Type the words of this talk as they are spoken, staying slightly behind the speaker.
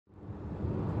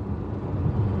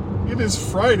It is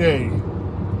Friday,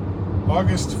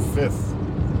 August 5th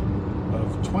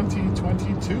of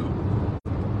 2022.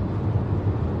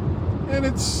 And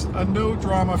it's a no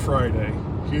drama Friday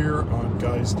here on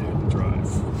Guy's Daily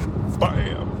Drive.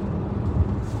 Bam!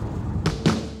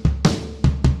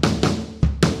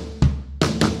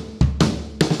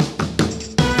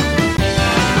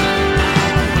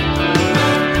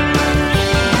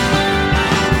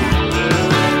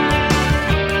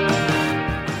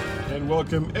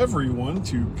 Welcome everyone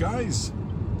to Guy's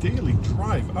Daily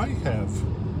Drive. I have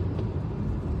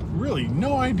really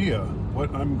no idea what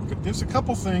there's a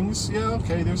couple things. Yeah,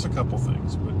 okay, there's a couple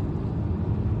things, but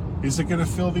is it going to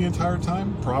fill the entire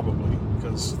time? Probably,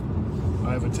 because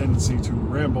I have a tendency to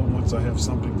ramble once I have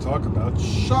something to talk about.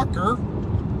 Shocker!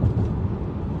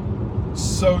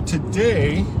 So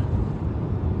today,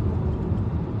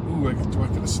 do I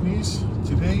get to sneeze?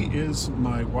 Today is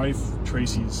my wife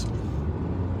Tracy's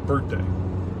birthday,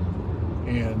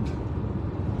 and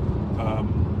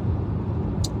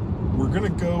we're gonna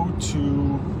go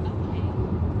to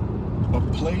a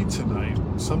play tonight,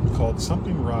 something called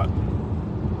Something Rotten,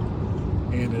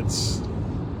 and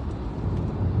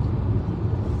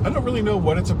I don't really know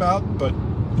what it's about, but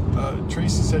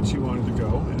Tracy said she wanted to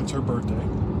go, and it's her birthday,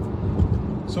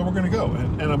 so we're gonna go,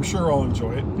 and I'm sure I'll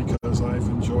enjoy it because I've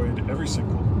enjoyed every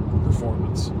single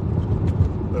performance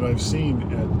that I've seen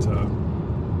at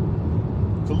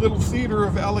the Little Theater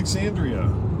of Alexandria.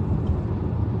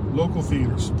 Local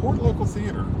theater. Support local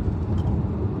theater.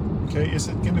 Okay, is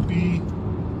it going to be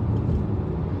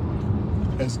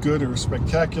as good or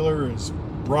spectacular as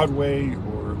Broadway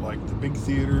or like the big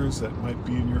theaters that might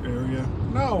be in your area?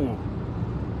 No.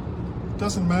 It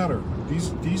doesn't matter.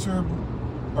 These are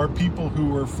people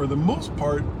who are, for the most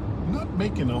part, not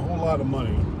making a whole lot of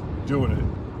money doing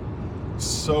it.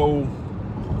 So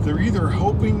they're either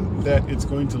hoping that it's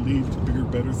going to lead to bigger,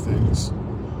 better things,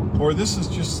 or this is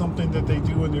just something that they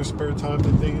do in their spare time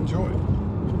that they enjoy.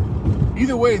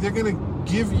 Either way, they're going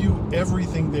to give you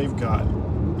everything they've got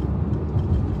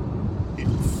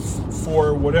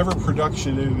for whatever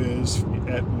production it is,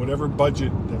 at whatever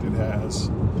budget that it has,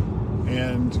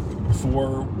 and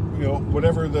for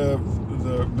whatever the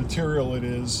material it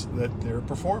is that they're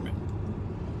performing.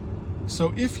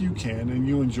 So if you can and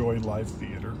you enjoy live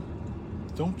theater,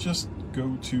 don't just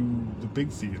go to the big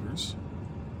theaters.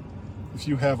 If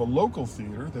you have a local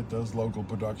theater that does local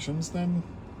productions, then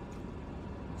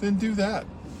do that.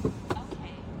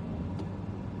 Okay.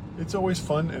 It's always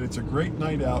fun, and it's a great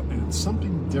night out, and it's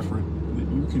something different that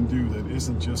you can do that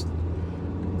isn't just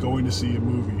going to see a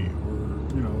movie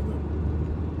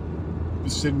or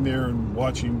sitting there and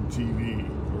watching TV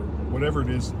or whatever it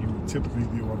is that you would typically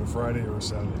do on a Friday or a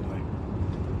Saturday night.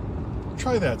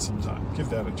 Try that sometime. Give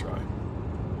that a try.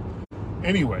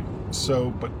 Anyway,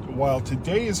 but while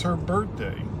today is her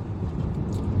birthday,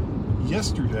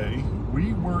 yesterday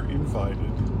we were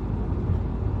invited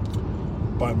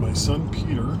by my son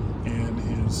Peter and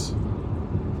his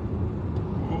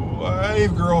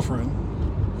girlfriend,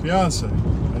 fiance.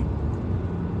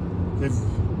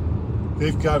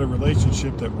 They've got a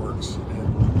relationship that works,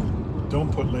 and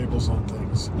don't put labels on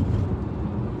things.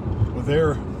 Well,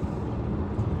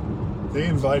 they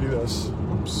invited us.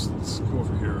 Oops, let's go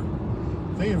over here.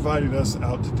 They invited us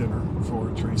out to dinner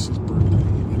for Tracy's birthday,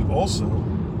 and also,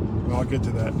 I'll get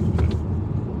to that in a minute.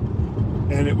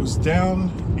 And it was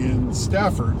down in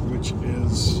Stafford, which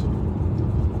is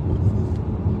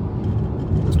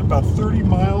about 30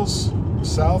 miles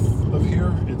south of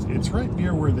here. It's right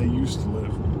near where they used to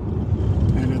live,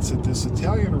 and it's at this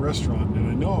Italian restaurant, and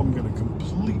I know I'm going to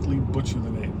completely butcher the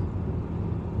name.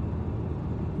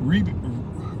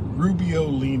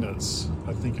 Rubiolina's,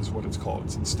 I think is what it's called.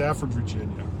 It's in Stafford,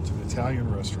 Virginia. It's an Italian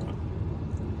restaurant.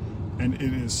 And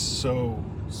it is so,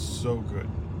 so good.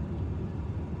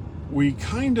 We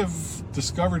kind of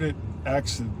discovered it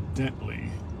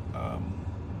accidentally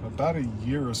about a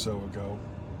year or so ago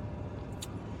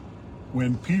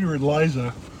when Peter and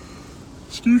Liza,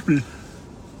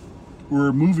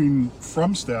 were moving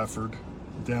from Stafford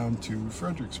down to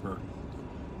Fredericksburg.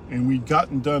 And we'd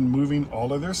gotten done moving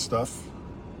all of their stuff,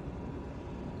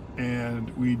 and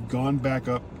we'd gone back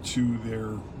up to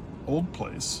their old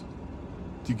place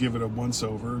to give it a once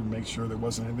over and make sure there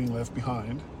wasn't anything left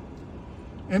behind.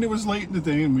 And it was late in the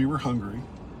day and we were hungry,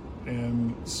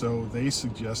 and so they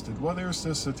suggested, well, there's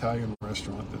this Italian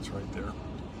restaurant that's right there,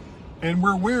 and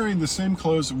we're wearing the same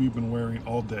clothes that we've been wearing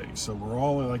all day, so we're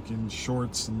all like in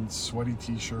shorts and sweaty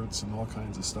t-shirts and all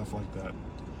kinds of stuff like that.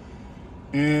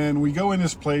 And we go in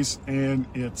this place, and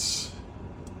it's,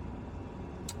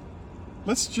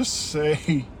 let's just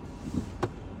say,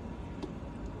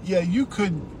 yeah, you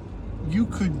could you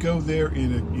could go there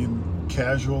in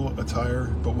casual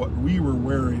attire, but what we were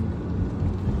wearing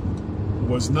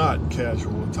was not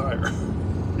casual attire.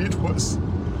 It was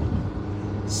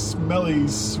smelly,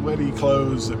 sweaty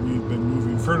clothes that we've been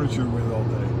moving furniture with all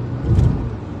day.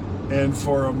 And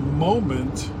for a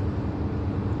moment,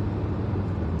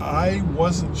 I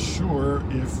wasn't sure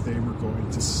if they were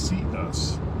going to seat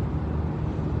us.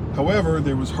 However,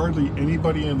 there was hardly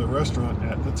anybody in the restaurant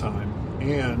at the time,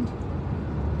 and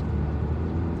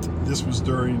this was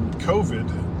during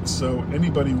COVID, so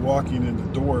anybody walking in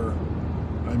the door,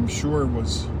 I'm sure it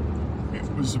was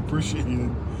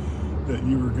appreciated that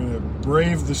you were going to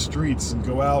brave the streets and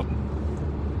go out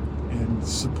and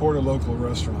support a local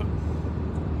restaurant.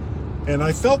 And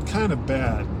I felt kind of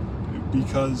bad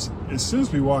because as soon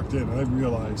as we walked in, I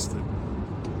realized that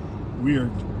we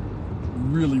are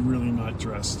really, really not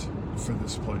dressed for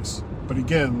this place. But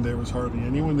again, there was hardly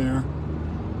anyone there,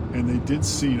 and they did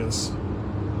seat us.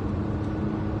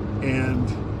 And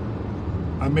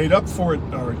I made up for it,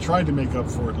 or tried to make up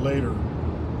for it later,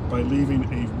 by leaving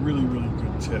a really, really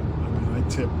good tip. I mean, I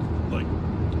tipped like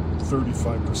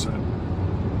 35%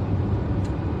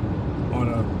 on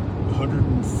a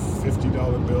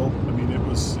 $150 bill. I mean, it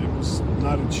was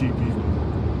not a cheap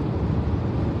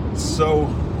evening. So,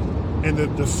 and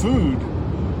the food,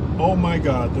 oh my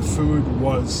God, the food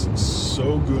was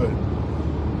so good.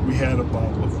 We had a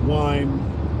bottle of wine,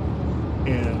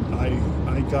 and I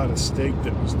got a steak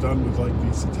that was done with like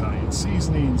these Italian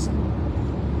seasonings.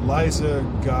 And Liza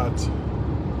got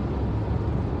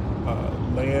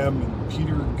lamb, and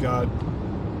Peter got,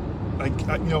 I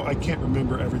can't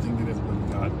remember everything that everybody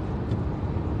got,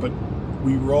 but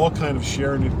we were all kind of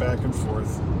sharing it back and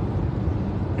forth,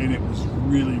 and it was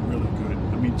really, really good.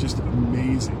 I mean, just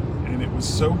amazing. And it was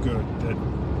so good that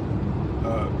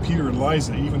Peter and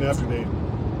Liza, even after they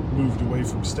moved away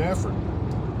from Stafford,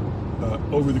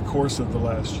 over the course of the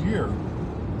last year,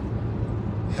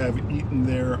 have eaten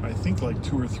there, I think, like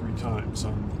 2 or 3 times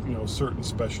on, certain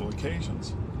special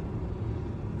occasions.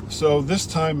 So this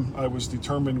time I was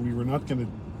determined we were not going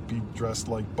to be dressed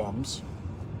like bums.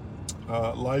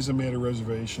 Liza made a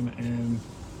reservation, and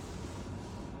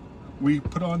we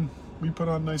put on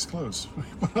nice clothes. We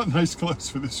put on nice clothes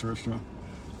for this restaurant.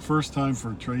 First time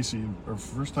for Tracy,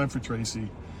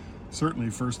 certainly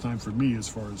first time for me as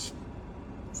far as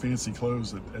fancy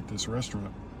clothes at this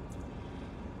restaurant.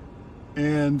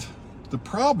 And the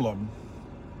problem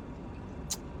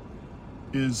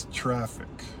is traffic.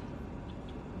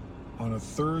 On a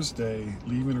Thursday,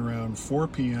 leaving around 4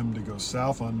 p.m. to go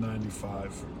south on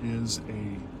 95 is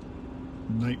a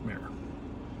nightmare.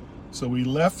 So we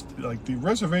left, like, the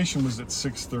reservation was at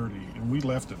 6:30, and we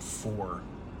left at 4.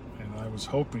 And I was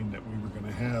hoping that we were going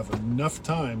to have enough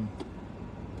time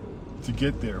to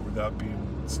get there without being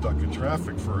stuck in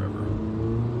traffic forever.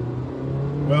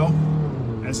 Well,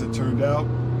 as it turned out,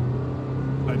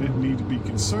 I didn't need to be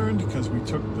concerned because we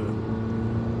took the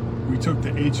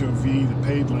HOV, the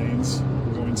paid lanes,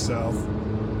 going south,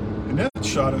 and that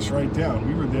shot us right down.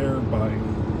 We were there by,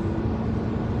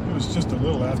 it was just a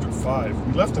little after 5.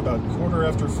 We left about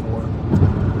 4:15,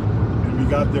 and we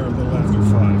got there a little after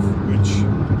 5, which,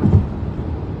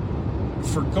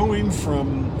 for going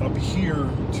from up here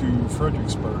to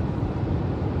Fredericksburg,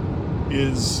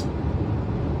 is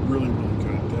really, really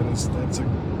good.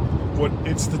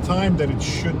 It's the time that it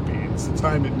should be. It's the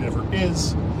time it never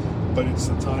is, but it's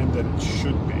the time that it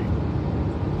should be.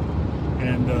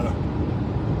 And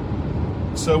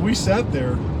so we sat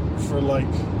there for like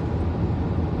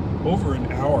over an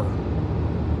hour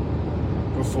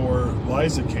before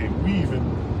Liza came. We even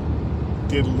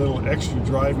did a little extra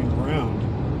driving around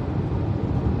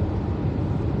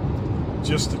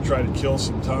just to try to kill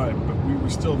some time, but we were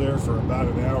still there for about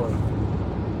an hour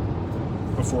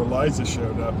before Liza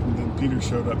showed up, and then Peter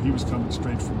showed up. He was coming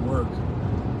straight from work.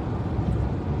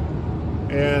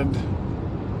 And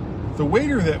the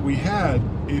waiter that we had,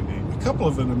 a couple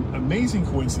of an amazing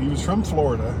coincidences. He was from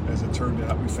Florida, as it turned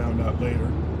out. We found out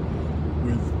later,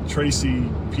 with Tracy,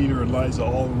 Peter, and Liza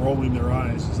all rolling their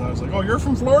eyes as I was like, "Oh, you're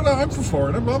from Florida? I'm from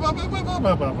Florida." Blah, blah, blah, blah, blah,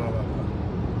 blah, blah, blah.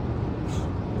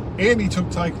 And he took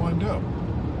Taekwondo.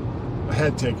 I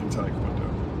had taken Taekwondo.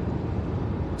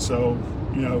 So,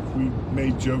 we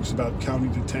made jokes about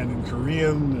counting to 10 in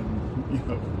Korean, and,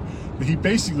 he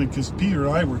basically, because Peter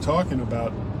and I were talking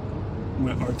about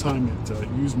our time at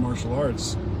Used Martial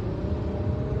Arts,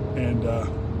 and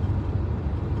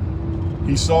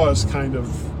he saw us kind of,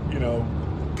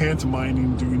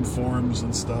 pantomiming, doing forms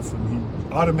and stuff, and he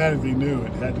automatically knew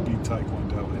it had to be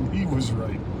Taekwondo, and he was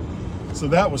right. So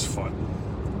that was fun.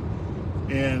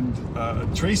 And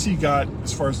Tracy got,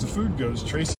 as far as the food goes,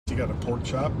 Tracy got a pork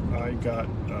chop. I got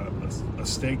a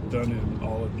steak done in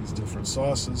all of these different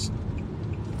sauces.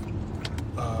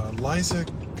 Liza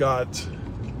got,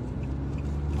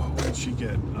 what did she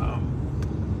get?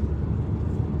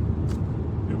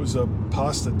 It was a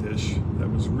pasta dish that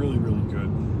was really, really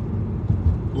good.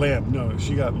 Lamb, no,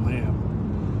 she got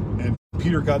lamb. And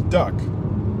Peter got duck.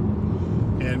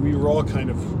 And we were all kind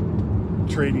of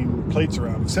trading plates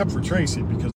around, except for Tracy,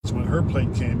 because when her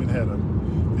plate came, it had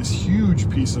this huge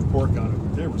piece of pork on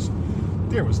it.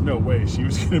 There was no way she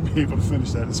was going to be able to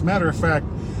finish that. As a matter of fact,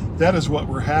 that is what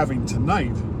we're having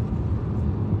tonight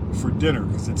for dinner,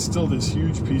 because it's still this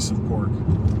huge piece of pork.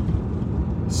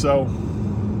 So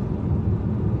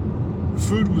the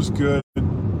food was good.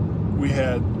 We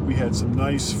had some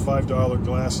nice $5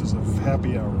 glasses of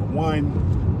happy hour wine.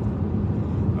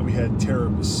 We had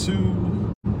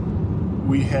tiramisu.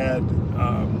 We had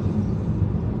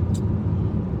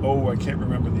I can't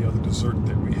remember the other dessert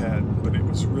that we had, but it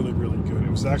was really, really good. It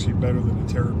was actually better than a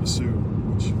tiramisu,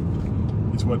 which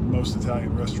is what most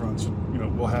Italian restaurants,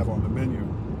 will have on the menu.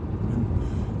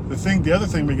 And the other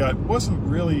thing we got wasn't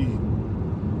really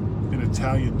an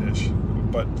Italian dish,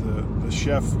 but the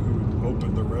chef who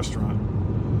opened the restaurant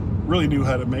really knew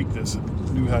how to make this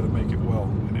and knew how to make it well,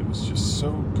 and it was just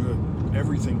so good.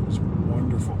 Everything was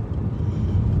wonderful.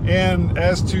 And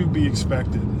as to be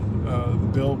expected, the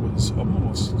bill was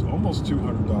almost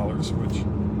 $200, which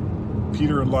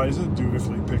Peter and Liza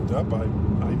dutifully picked up. I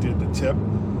did the tip.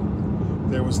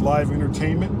 There was live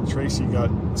entertainment. Tracy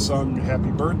got sung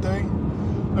happy birthday.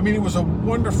 I mean, it was a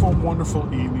wonderful, wonderful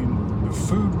evening. The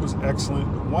food was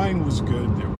excellent. The wine was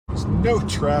good. There was no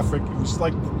traffic. It was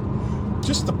like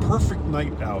just the perfect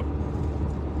night out.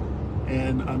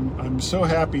 And I'm so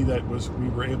happy that we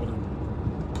were able to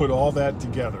put all that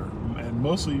together, and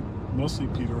mostly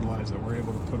Peter and Liza were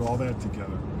able to put all that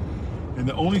together. And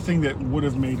the only thing that would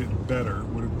have made it better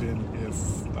would have been if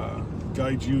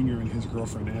Guy Jr. and his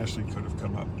girlfriend Ashley could have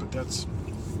come up, but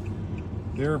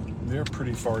they're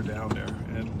pretty far down there,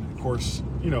 and of course,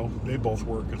 they both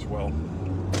work as well.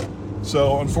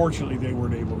 So unfortunately, they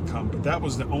weren't able to come, but that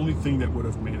was the only thing that would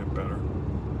have made it better.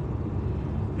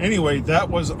 Anyway, that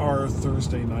was our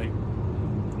Thursday night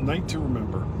to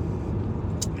remember.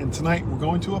 And tonight we're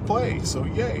going to a play, so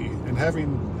yay! And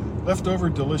having leftover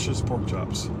delicious pork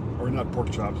chops, or not pork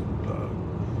chops,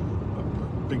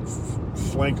 big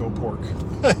flanco pork.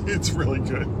 It's really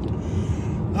good.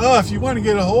 If you want to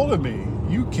get a hold of me,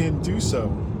 you can do so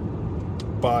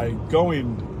by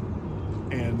going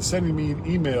and sending me an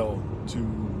email to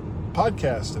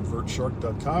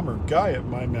podcast@vertshark.com or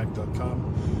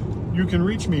guy@mymac.com. You can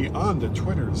reach me on the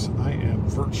Twitters. I am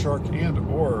VertShark and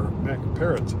or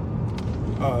MacParrot.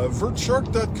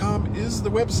 VertShark.com is the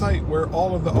website where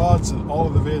all of the odds and all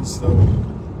of the vids, though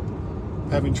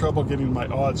having trouble getting my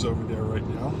odds over there right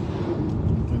now.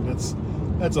 And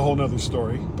that's a whole nother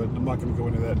story, but I'm not going to go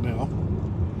into that now.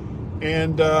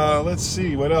 And let's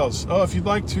see, what else? Oh, if you'd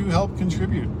like to help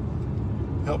contribute,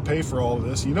 help pay for all of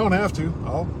this, you don't have to.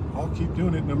 I'll keep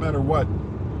doing it no matter what.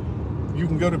 You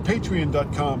can go to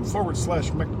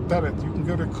patreon.com/MacParrot. You can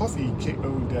go to coffee,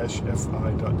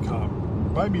 ko-fi.com.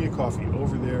 Buy me a coffee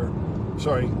over there.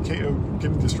 Sorry,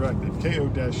 getting distracted.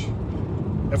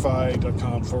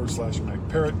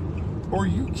 ko-fi.com/MacParrot. Or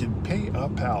you can pay a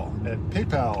pal at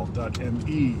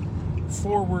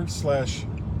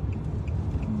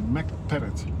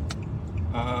paypal.me/MacParrot.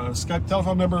 Skype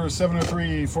telephone number is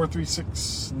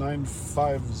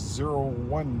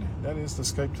 703-436-9501. That is the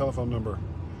Skype telephone number.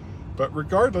 But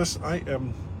regardless, I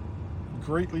am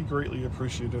greatly, greatly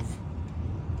appreciative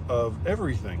of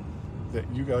everything that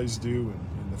you guys do,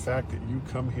 and the fact that you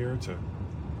come here to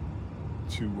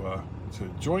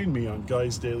join me on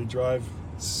Guy's Daily Drive.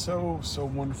 It's so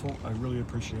wonderful. I really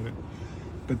appreciate it.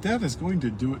 But that is going to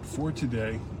do it for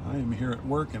today. I am here at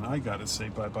work, and I gotta say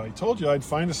bye-bye. I told you I'd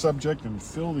find a subject and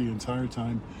fill the entire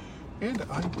time, and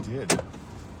I did.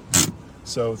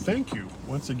 So thank you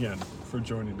once again for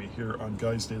joining me here on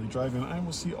Guy's Daily Drive, and I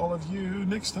will see all of you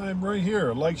next time right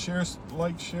here. Like, share,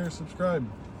 subscribe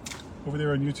over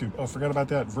there on YouTube. Oh, forgot about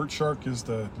that. VertShark is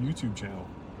the YouTube channel.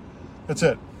 That's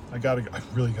it. I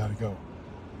really gotta go.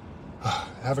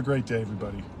 Have a great day,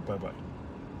 everybody. Bye-bye.